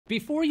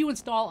Before you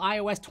install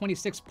iOS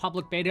 26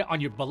 public beta on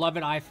your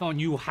beloved iPhone,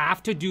 you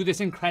have to do this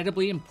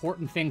incredibly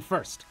important thing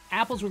first.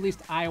 Apple's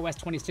released iOS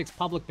 26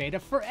 public beta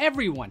for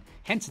everyone,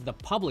 hence the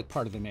public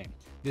part of the name.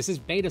 This is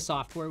beta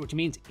software, which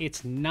means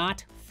it's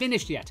not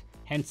finished yet,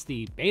 hence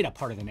the beta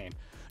part of the name.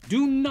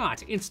 Do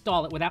not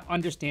install it without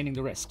understanding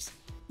the risks.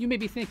 You may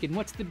be thinking,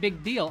 what's the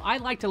big deal? I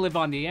like to live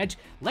on the edge.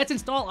 Let's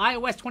install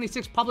iOS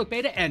 26 public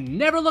beta and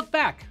never look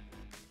back.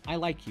 I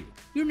like you.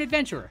 You're an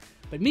adventurer.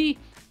 But me,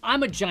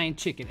 I'm a giant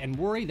chicken and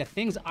worry that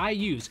things I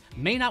use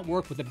may not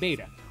work with the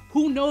beta.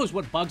 Who knows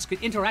what bugs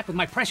could interact with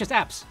my precious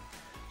apps?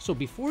 So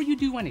before you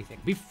do anything,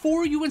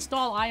 before you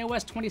install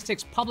iOS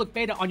 26 public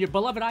beta on your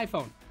beloved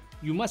iPhone,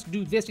 you must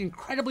do this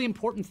incredibly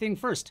important thing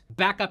first.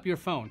 Back up your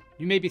phone.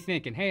 You may be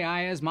thinking, hey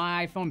Iyaz,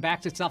 my iPhone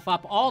backs itself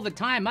up all the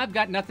time. I've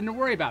got nothing to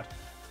worry about.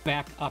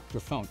 Back up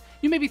your phone.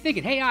 You may be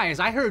thinking, hey Iyaz,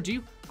 I heard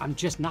you. I'm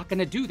just not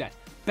gonna do that.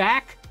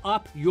 Back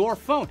up your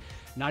phone.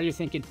 Now you're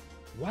thinking,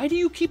 why do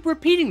you keep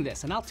repeating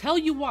this? And I'll tell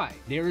you why.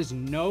 There is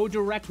no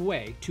direct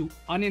way to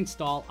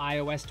uninstall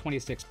iOS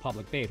 26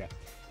 public beta.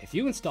 If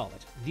you install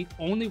it, the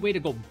only way to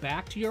go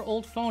back to your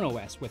old phone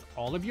OS with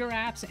all of your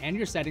apps and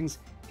your settings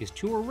is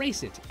to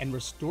erase it and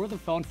restore the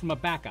phone from a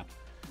backup.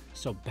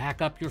 So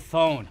back up your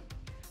phone.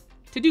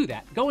 To do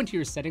that, go into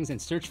your settings and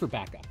search for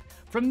backup.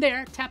 From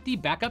there, tap the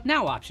Backup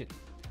Now option.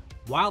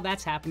 While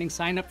that's happening,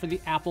 sign up for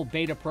the Apple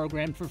beta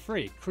program for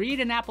free. Create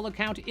an Apple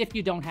account if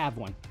you don't have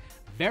one.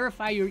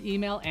 Verify your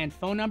email and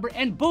phone number,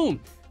 and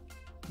boom,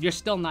 you're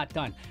still not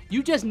done.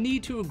 You just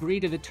need to agree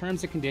to the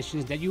terms and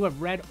conditions that you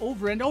have read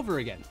over and over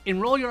again.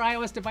 Enroll your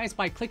iOS device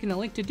by clicking the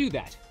link to do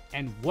that.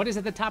 And what is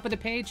at the top of the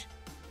page?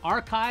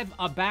 Archive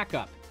a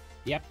backup.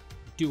 Yep,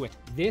 do it.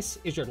 This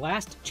is your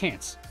last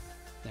chance.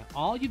 Now,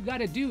 all you've got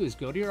to do is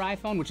go to your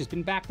iPhone, which has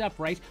been backed up,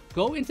 right?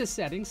 Go into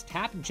Settings,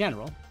 tap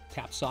General,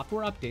 tap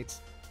Software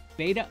Updates.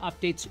 Beta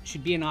updates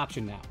should be an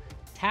option now.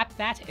 Tap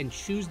that and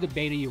choose the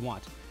beta you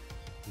want.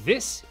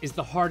 This is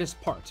the hardest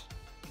part.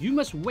 You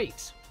must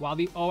wait while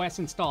the OS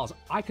installs.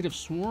 I could have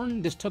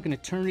sworn this took an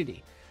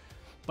eternity,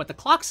 but the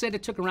clock said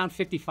it took around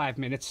 55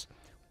 minutes.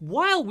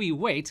 While we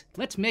wait,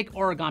 let's make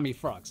origami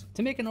frogs.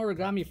 To make an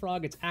origami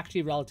frog, it's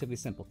actually relatively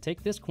simple.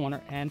 Take this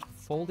corner and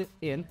fold it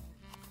in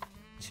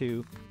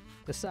to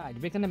the side.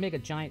 You're gonna make a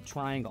giant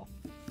triangle,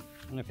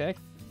 okay?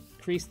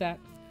 Crease that,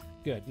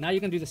 good. Now you're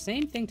gonna do the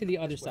same thing to the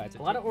other side.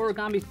 A lot of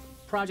origami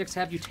projects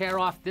have you tear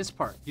off this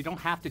part. You don't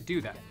have to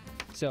do that.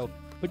 So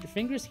put your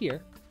fingers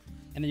here,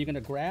 and then you're gonna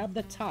grab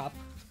the top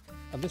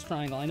of this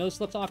triangle. I know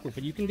this looks awkward,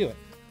 but you can do it.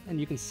 And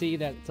you can see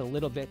that it's a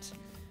little bit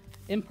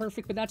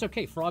imperfect, but that's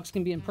okay. Frogs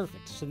can be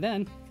imperfect. So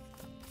then,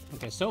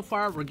 okay, so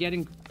far we're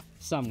getting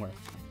somewhere.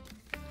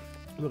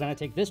 We're gonna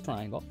take this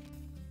triangle,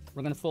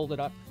 we're gonna fold it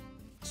up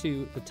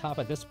to the top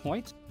at this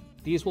point.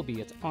 These will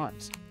be its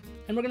arms.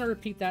 And we're gonna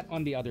repeat that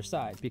on the other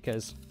side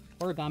because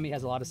origami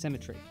has a lot of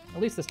symmetry,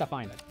 at least the stuff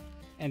I know.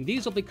 And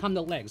these will become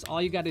the legs.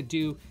 All you gotta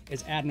do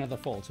is add another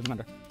fold. So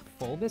remember,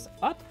 fold this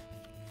up,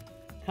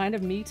 kind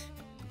of meet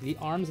the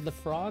arms of the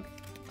frog,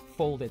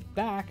 fold it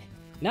back.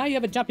 Now you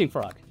have a jumping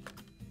frog.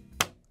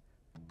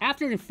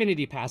 After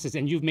infinity passes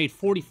and you've made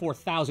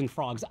 44,000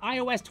 frogs,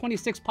 iOS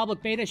 26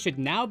 public beta should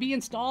now be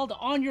installed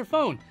on your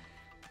phone.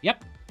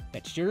 Yep,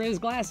 that sure is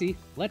glassy.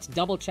 Let's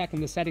double check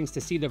in the settings to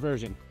see the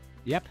version.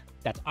 Yep,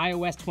 that's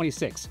iOS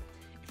 26.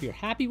 If you're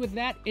happy with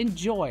that,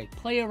 enjoy,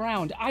 play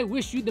around. I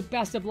wish you the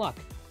best of luck.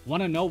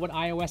 Want to know what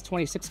iOS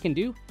 26 can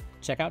do?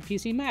 Check out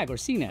PC Mag or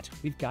CNET.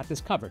 We've got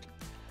this covered.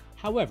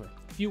 However,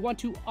 if you want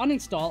to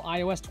uninstall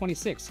iOS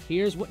 26,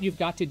 here's what you've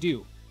got to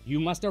do. You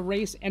must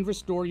erase and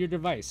restore your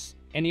device.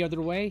 Any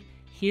other way?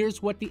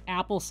 Here's what the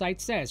Apple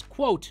site says,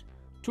 quote,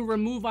 to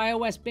remove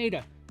iOS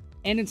beta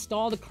and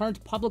install the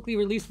current publicly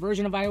released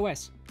version of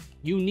iOS,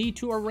 you need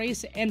to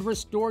erase and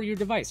restore your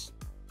device.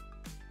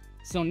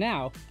 So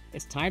now,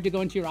 it's time to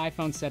go into your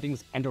iPhone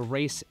settings and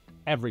erase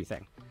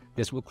everything.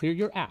 This will clear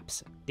your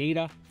apps,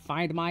 data,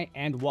 Find My,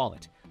 and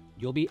Wallet.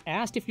 You'll be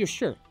asked if you're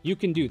sure you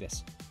can do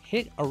this.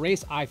 Hit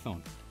Erase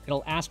iPhone.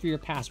 It'll ask for your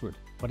password.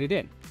 Put it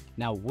in.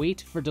 Now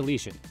wait for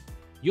deletion.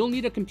 You'll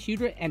need a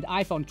computer and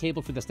iPhone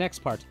cable for this next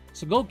part,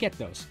 so go get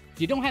those.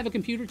 If you don't have a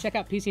computer, check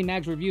out PC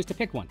Mag's reviews to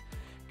pick one.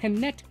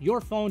 Connect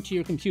your phone to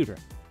your computer.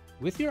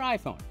 With your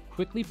iPhone,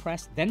 quickly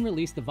press, then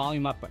release the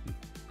volume up button.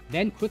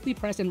 Then quickly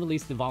press and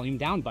release the volume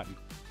down button.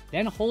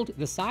 Then hold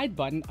the side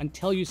button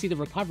until you see the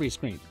recovery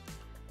screen.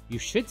 You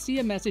should see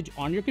a message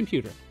on your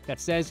computer that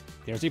says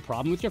there's a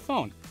problem with your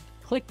phone.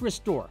 Click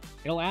Restore.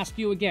 It'll ask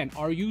you again,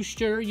 are you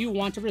sure you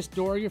want to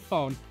restore your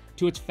phone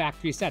to its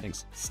factory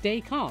settings?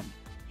 Stay calm.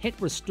 Hit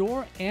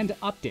Restore and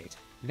Update.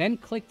 Then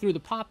click through the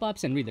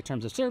pop-ups and read the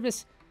terms of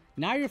service.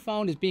 Now your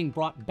phone is being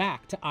brought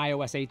back to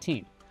iOS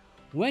 18.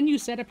 When you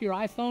set up your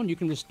iPhone, you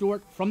can restore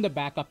it from the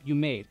backup you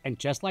made. And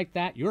just like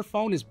that, your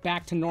phone is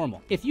back to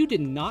normal. If you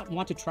did not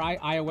want to try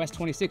iOS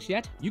 26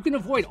 yet, you can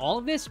avoid all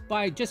of this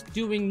by just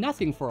doing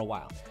nothing for a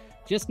while.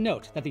 Just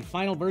note that the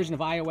final version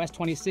of iOS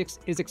 26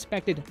 is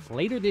expected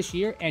later this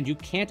year, and you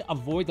can't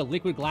avoid the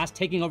liquid glass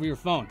taking over your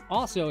phone.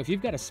 Also, if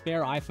you've got a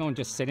spare iPhone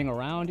just sitting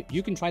around,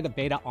 you can try the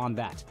beta on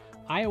that.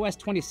 iOS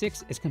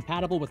 26 is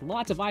compatible with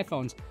lots of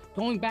iPhones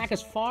going back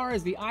as far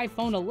as the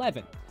iPhone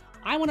 11.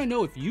 I want to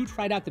know if you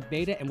tried out the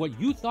beta and what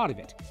you thought of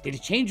it. Did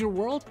it change your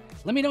world?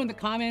 Let me know in the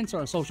comments or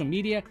on social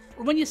media,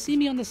 or when you see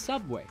me on the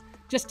subway.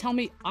 Just tell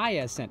me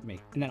Iyaz sent me,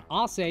 and then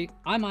I'll say,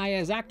 I'm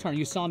Iyaz Akhtar and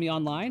you saw me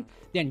online.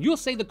 Then you'll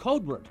say the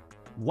code word,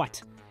 what?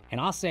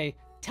 And I'll say,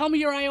 tell me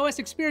your iOS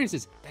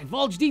experiences,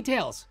 divulge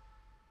details.